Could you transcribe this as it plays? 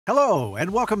Hello,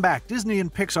 and welcome back, Disney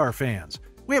and Pixar fans.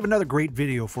 We have another great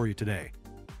video for you today.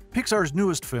 Pixar's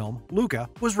newest film, Luca,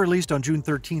 was released on June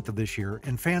 13th of this year,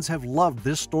 and fans have loved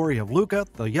this story of Luca,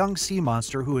 the young sea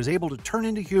monster who is able to turn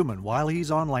into human while he's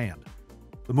on land.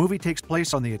 The movie takes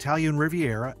place on the Italian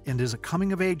Riviera and is a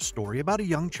coming-of-age story about a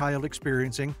young child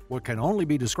experiencing what can only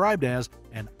be described as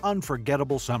an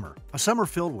unforgettable summer. A summer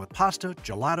filled with pasta,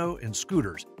 gelato, and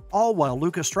scooters, all while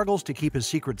Luca struggles to keep his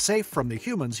secret safe from the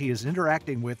humans he is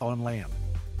interacting with on land.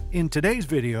 In today's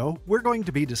video, we're going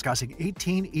to be discussing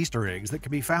 18 Easter eggs that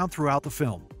can be found throughout the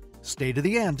film. Stay to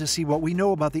the end to see what we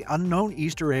know about the unknown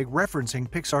Easter egg referencing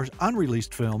Pixar's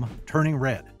unreleased film, Turning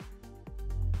Red.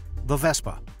 The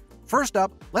Vespa. First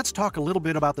up, let's talk a little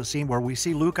bit about the scene where we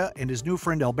see Luca and his new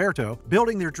friend Alberto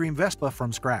building their dream Vespa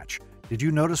from scratch. Did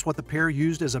you notice what the pair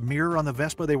used as a mirror on the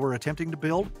Vespa they were attempting to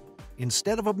build?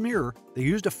 Instead of a mirror, they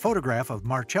used a photograph of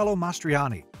Marcello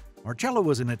Mastroianni. Marcello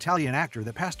was an Italian actor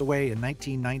that passed away in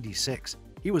 1996.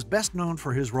 He was best known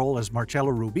for his role as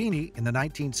Marcello Rubini in the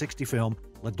 1960 film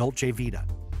La Dolce Vita.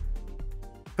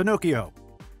 Pinocchio.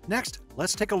 Next,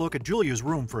 let's take a look at Giulia's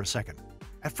room for a second.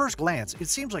 At first glance, it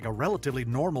seems like a relatively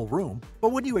normal room,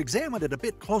 but when you examine it a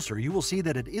bit closer, you will see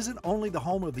that it isn't only the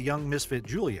home of the young misfit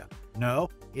Giulia. No,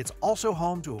 it's also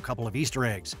home to a couple of Easter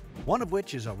eggs, one of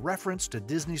which is a reference to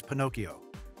Disney's Pinocchio.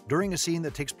 During a scene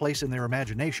that takes place in their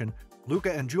imagination,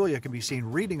 Luca and Giulia can be seen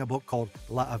reading a book called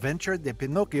La Avventura di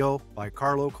Pinocchio by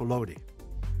Carlo Collodi.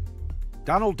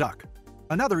 Donald Duck.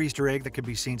 Another Easter egg that can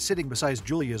be seen sitting beside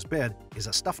Giulia's bed is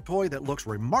a stuffed toy that looks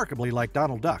remarkably like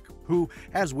Donald Duck, who,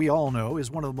 as we all know, is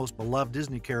one of the most beloved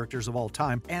Disney characters of all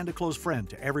time and a close friend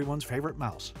to everyone's favorite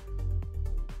mouse.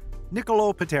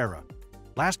 Niccolo Patera.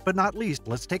 Last but not least,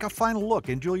 let's take a final look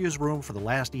in Giulia's room for the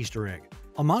last Easter egg.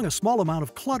 Among a small amount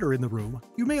of clutter in the room,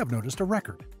 you may have noticed a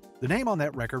record. The name on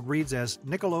that record reads as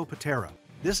Niccolo Patera.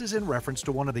 This is in reference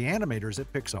to one of the animators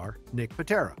at Pixar, Nick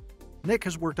Patera. Nick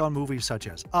has worked on movies such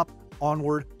as Up,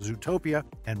 Onward, Zootopia,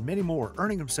 and many more,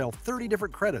 earning himself 30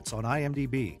 different credits on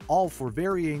IMDb, all for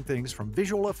varying things from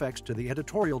visual effects to the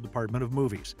editorial department of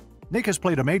movies. Nick has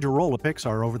played a major role at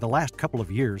Pixar over the last couple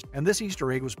of years, and this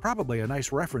Easter egg was probably a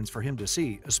nice reference for him to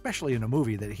see, especially in a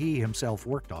movie that he himself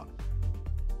worked on.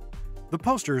 The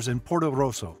posters in Porto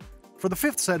Rosso. For the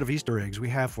fifth set of Easter eggs we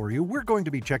have for you, we're going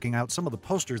to be checking out some of the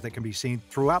posters that can be seen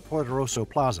throughout Porto Rosso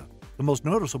Plaza, the most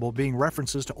noticeable being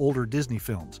references to older Disney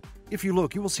films. If you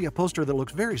look, you will see a poster that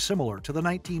looks very similar to the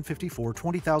 1954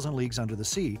 20,000 Leagues Under the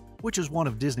Sea, which is one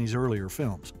of Disney's earlier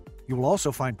films. You will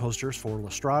also find posters for La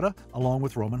Strada along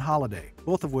with Roman Holiday,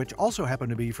 both of which also happen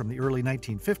to be from the early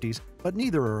 1950s, but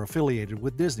neither are affiliated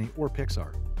with Disney or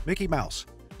Pixar. Mickey Mouse.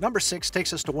 Number 6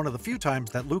 takes us to one of the few times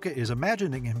that Luca is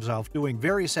imagining himself doing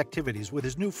various activities with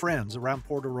his new friends around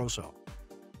Porto Rosso.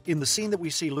 In the scene that we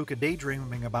see Luca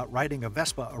daydreaming about riding a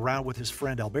Vespa around with his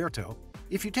friend Alberto,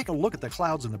 if you take a look at the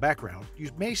clouds in the background, you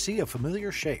may see a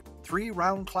familiar shape. 3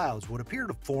 round clouds would appear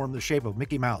to form the shape of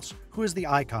Mickey Mouse, who is the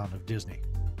icon of Disney.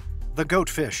 The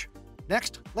goatfish.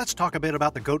 Next, let's talk a bit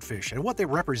about the goatfish and what they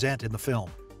represent in the film.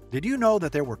 Did you know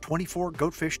that there were 24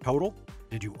 goatfish total?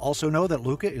 Did you also know that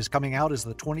Luca is coming out as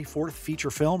the 24th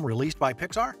feature film released by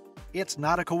Pixar? It's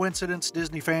not a coincidence,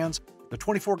 Disney fans. The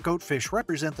 24 goatfish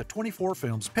represent the 24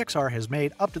 films Pixar has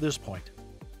made up to this point.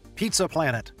 Pizza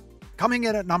Planet. Coming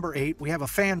in at number 8, we have a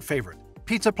fan favorite.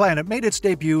 Pizza Planet made its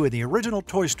debut in the original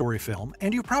Toy Story film,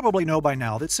 and you probably know by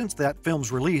now that since that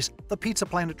film's release, the Pizza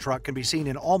Planet truck can be seen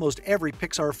in almost every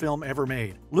Pixar film ever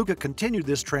made. Luca continued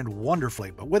this trend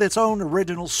wonderfully, but with its own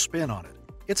original spin on it.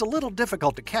 It's a little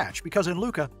difficult to catch because in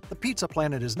Luca, the Pizza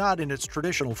Planet is not in its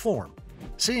traditional form.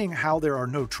 Seeing how there are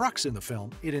no trucks in the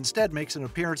film, it instead makes an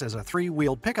appearance as a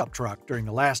 3-wheeled pickup truck during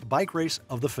the last bike race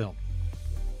of the film.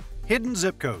 Hidden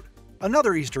zip code.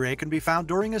 Another Easter egg can be found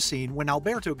during a scene when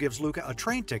Alberto gives Luca a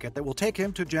train ticket that will take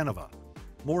him to Genova.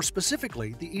 More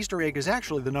specifically, the Easter egg is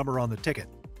actually the number on the ticket.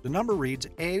 The number reads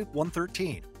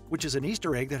A113, which is an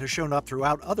Easter egg that has shown up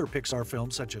throughout other Pixar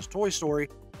films such as Toy Story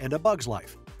and A Bug's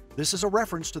Life. This is a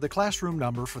reference to the classroom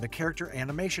number for the character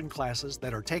animation classes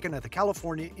that are taken at the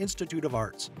California Institute of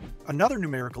Arts. Another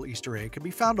numerical Easter egg can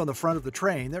be found on the front of the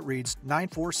train that reads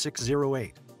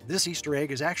 94608. This Easter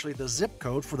egg is actually the zip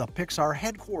code for the Pixar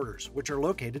headquarters, which are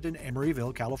located in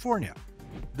Emeryville, California.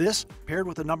 This, paired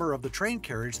with the number of the train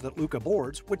carriage that Luca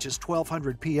boards, which is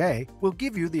 1200 PA, will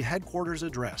give you the headquarters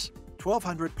address,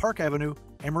 1200 Park Avenue,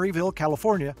 Emeryville,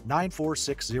 California,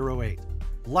 94608.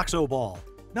 Luxo Ball.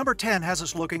 Number 10 has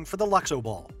us looking for the Luxo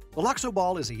Ball. The Luxo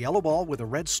Ball is a yellow ball with a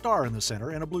red star in the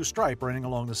center and a blue stripe running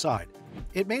along the side.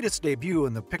 It made its debut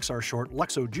in the Pixar short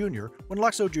Luxo Jr. when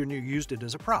Luxo Jr. used it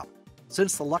as a prop.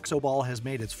 Since the Luxo Ball has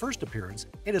made its first appearance,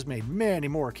 it has made many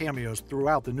more cameos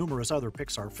throughout the numerous other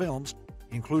Pixar films,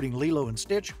 including Lilo and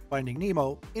Stitch, Finding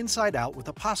Nemo, Inside Out, with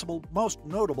the possible most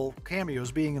notable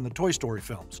cameos being in the Toy Story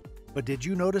films. But did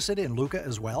you notice it in Luca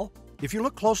as well? If you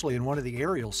look closely in one of the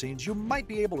aerial scenes, you might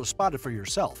be able to spot it for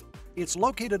yourself. It's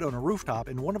located on a rooftop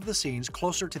in one of the scenes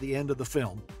closer to the end of the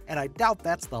film, and I doubt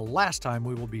that's the last time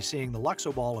we will be seeing the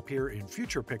Luxo Ball appear in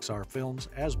future Pixar films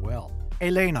as well.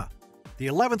 Elena. The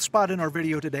 11th spot in our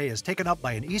video today is taken up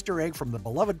by an Easter egg from the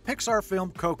beloved Pixar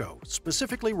film Coco,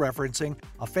 specifically referencing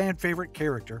a fan-favorite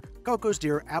character, Coco's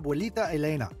dear Abuelita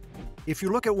Elena. If you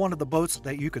look at one of the boats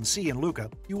that you can see in Luca,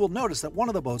 you will notice that one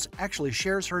of the boats actually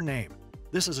shares her name.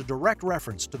 This is a direct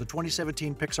reference to the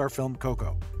 2017 Pixar film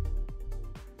Coco.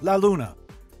 La Luna.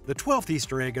 The 12th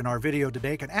Easter egg in our video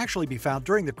today can actually be found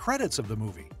during the credits of the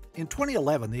movie. In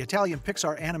 2011, the Italian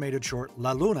Pixar animated short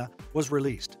La Luna was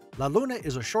released. La Luna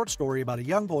is a short story about a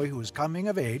young boy who is coming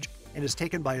of age and is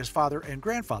taken by his father and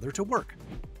grandfather to work.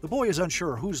 The boy is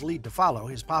unsure whose lead to follow,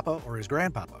 his papa or his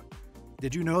grandpapa.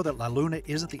 Did you know that La Luna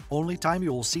isn't the only time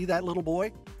you will see that little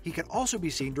boy? He can also be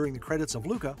seen during the credits of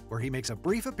Luca, where he makes a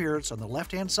brief appearance on the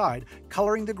left-hand side,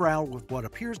 coloring the ground with what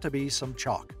appears to be some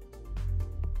chalk.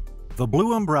 The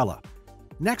Blue Umbrella.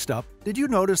 Next up, did you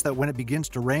notice that when it begins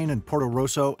to rain in Porto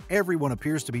Rosso, everyone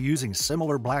appears to be using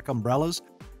similar black umbrellas?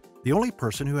 The only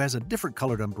person who has a different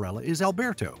colored umbrella is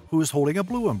Alberto, who is holding a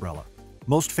blue umbrella.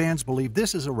 Most fans believe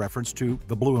this is a reference to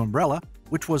The Blue Umbrella,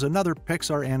 which was another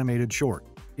Pixar animated short.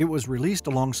 It was released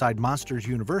alongside Monsters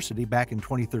University back in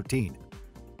 2013.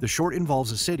 The short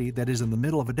involves a city that is in the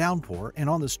middle of a downpour, and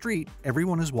on the street,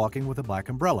 everyone is walking with a black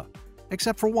umbrella,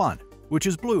 except for one, which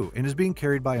is blue and is being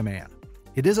carried by a man.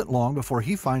 It isn't long before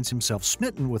he finds himself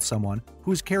smitten with someone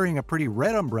who is carrying a pretty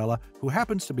red umbrella who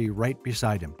happens to be right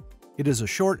beside him. It is a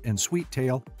short and sweet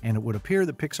tale, and it would appear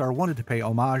that Pixar wanted to pay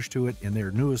homage to it in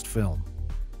their newest film.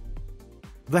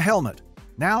 The Helmet.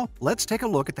 Now, let's take a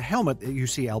look at the helmet that you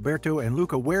see Alberto and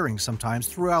Luca wearing sometimes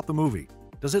throughout the movie.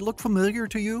 Does it look familiar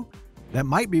to you? That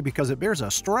might be because it bears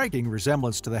a striking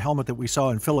resemblance to the helmet that we saw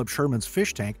in Philip Sherman's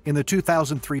fish tank in the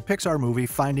 2003 Pixar movie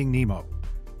Finding Nemo.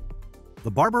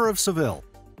 The Barber of Seville.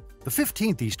 The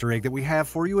 15th Easter egg that we have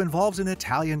for you involves an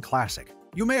Italian classic.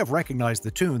 You may have recognized the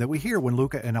tune that we hear when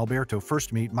Luca and Alberto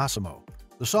first meet Massimo.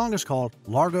 The song is called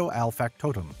Largo al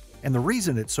Factotum, and the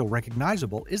reason it's so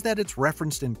recognizable is that it's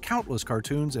referenced in countless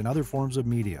cartoons and other forms of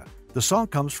media. The song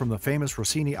comes from the famous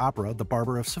Rossini opera The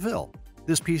Barber of Seville.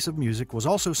 This piece of music was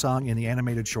also sung in the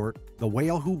animated short The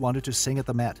Whale Who Wanted to Sing at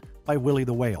the Met by Willie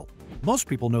the Whale. Most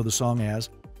people know the song as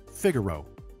Figaro.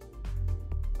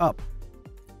 Up.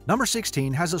 Number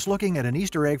 16 has us looking at an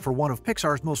Easter egg for one of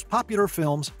Pixar's most popular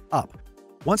films, Up.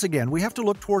 Once again, we have to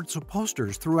look towards the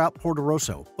posters throughout Porto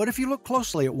Rosso, but if you look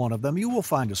closely at one of them, you will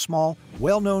find a small,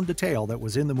 well-known detail that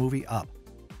was in the movie Up.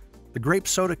 The grape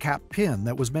soda cap pin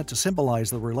that was meant to symbolize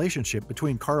the relationship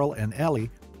between Carl and Ellie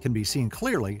can be seen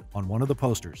clearly on one of the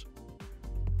posters.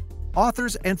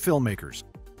 Authors and filmmakers.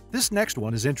 This next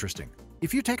one is interesting.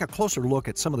 If you take a closer look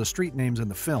at some of the street names in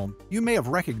the film, you may have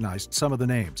recognized some of the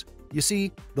names. You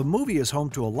see, the movie is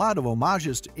home to a lot of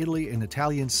homages to Italy and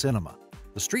Italian cinema.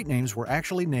 The street names were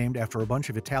actually named after a bunch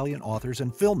of Italian authors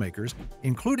and filmmakers,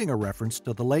 including a reference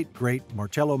to the late, great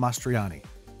Marcello Mastroianni.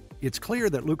 It's clear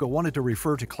that Luca wanted to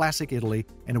refer to classic Italy,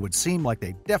 and it would seem like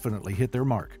they definitely hit their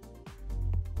mark.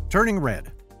 Turning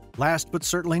Red. Last but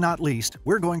certainly not least,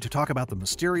 we're going to talk about the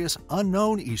mysterious,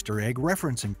 unknown Easter egg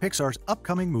referencing Pixar's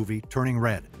upcoming movie, Turning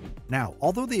Red. Now,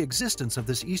 although the existence of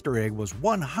this Easter egg was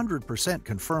 100%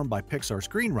 confirmed by Pixar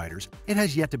screenwriters, it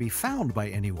has yet to be found by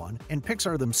anyone, and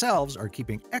Pixar themselves are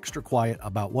keeping extra quiet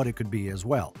about what it could be as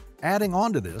well. Adding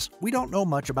on to this, we don't know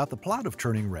much about the plot of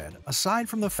Turning Red, aside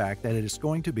from the fact that it is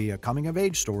going to be a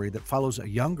coming-of-age story that follows a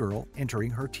young girl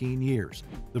entering her teen years.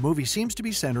 The movie seems to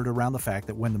be centered around the fact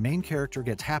that when the main character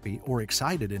gets happy or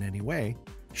excited in any way,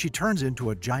 she turns into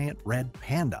a giant red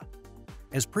panda.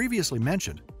 As previously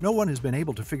mentioned, no one has been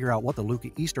able to figure out what the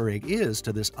Luca Easter egg is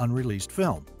to this unreleased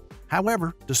film.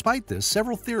 However, despite this,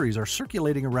 several theories are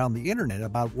circulating around the internet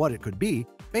about what it could be,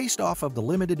 based off of the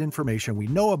limited information we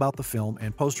know about the film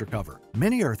and poster cover.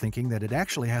 Many are thinking that it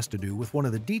actually has to do with one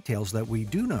of the details that we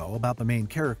do know about the main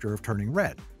character of Turning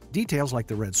Red. Details like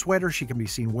the red sweater she can be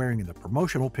seen wearing in the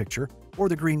promotional picture, or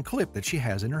the green clip that she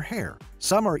has in her hair.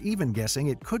 Some are even guessing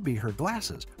it could be her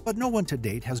glasses, but no one to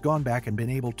date has gone back and been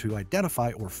able to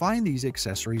identify or find these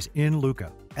accessories in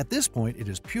Luca. At this point, it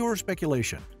is pure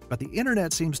speculation, but the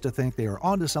internet seems to think they are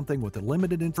onto something with the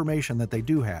limited information that they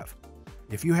do have.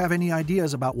 If you have any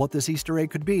ideas about what this Easter egg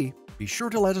could be sure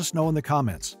to let us know in the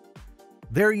comments.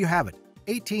 There you have it,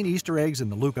 18 Easter eggs in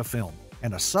the Luca film.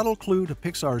 and a subtle clue to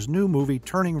Pixar's new movie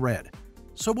Turning Red.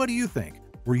 So what do you think?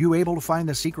 Were you able to find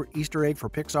the secret Easter egg for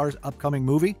Pixar's upcoming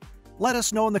movie? Let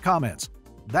us know in the comments.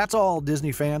 That's all,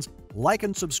 Disney fans. Like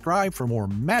and subscribe for more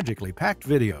magically packed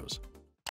videos.